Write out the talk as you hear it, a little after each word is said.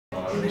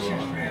in this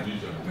year's draft.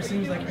 It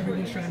seems like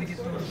everyone's trying to get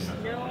those wins that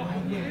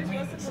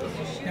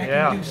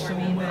Yeah, can do so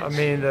much. I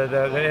mean the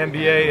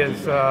NBA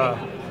is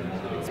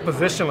it's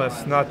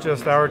positionless, not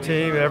just our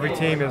team. Every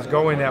team is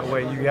going that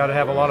way. You got to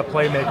have a lot of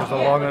playmakers, a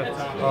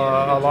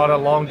lot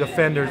of long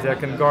defenders that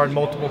can guard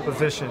multiple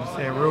positions.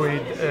 And Rui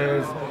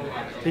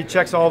he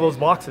checks all those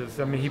boxes.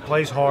 I mean, he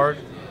plays hard.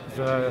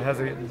 Has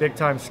a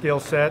big-time skill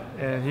set,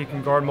 and he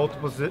can guard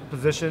multiple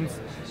positions,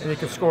 and he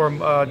can score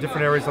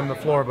different areas on the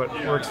floor. But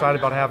we're excited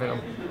about having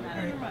him.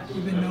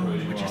 You've been known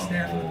with your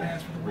staff in the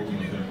past for the work you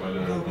do with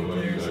developing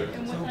players. So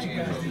what you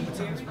guys do with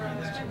Thomas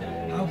Bryant last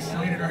year. How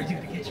excited are you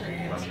to get your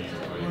hands on,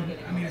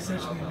 I mean,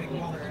 essentially a big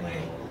baller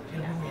play in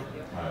Rui?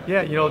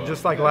 Yeah, you know,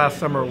 just like last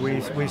summer,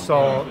 we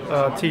saw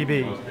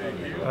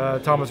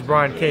TB. Thomas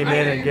Bryant came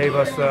in and gave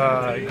us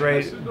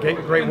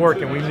great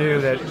work, and we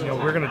knew that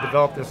we're going to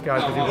develop this guy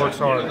because he works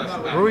hard.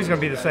 Rui's going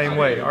to be the same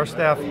way. Our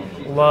staff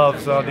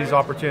loves these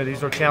opportunities.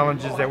 These are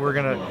challenges that we're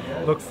going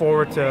to look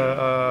forward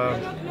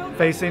to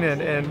facing,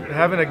 and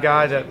having a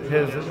guy that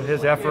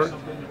his effort,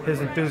 his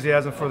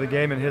enthusiasm for the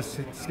game, and his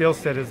skill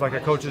set is like a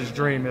coach's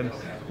dream, and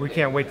we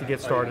can't wait to get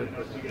started.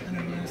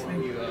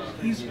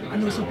 I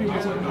know some people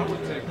talk about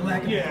the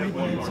lack of a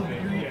three-point to a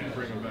degree.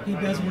 He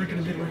does work in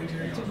the mid-range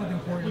area. Talk about the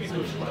importance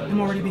of him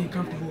already being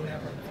comfortable in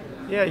that.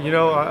 Yeah,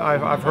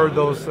 I've heard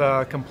those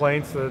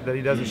complaints that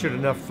he doesn't shoot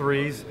enough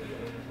threes.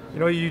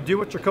 You do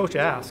what your coach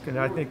asks, and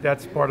I think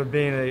that's part of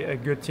being a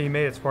good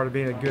teammate. It's part of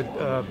being a good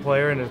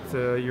player, and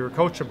you're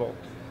coachable.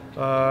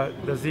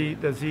 Does he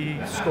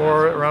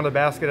score around the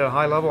basket at a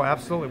high level?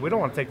 Absolutely. We don't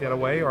want to take that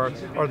away, or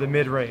the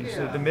mid-range.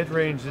 The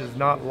mid-range is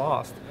not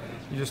lost.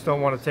 You just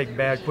don't want to take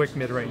bad, quick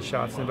mid-range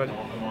shots. But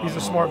he's a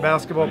smart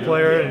basketball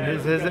player,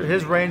 and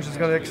his range is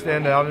going to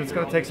extend out, and it's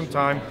going to take some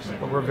time,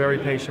 but we're very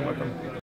patient with him.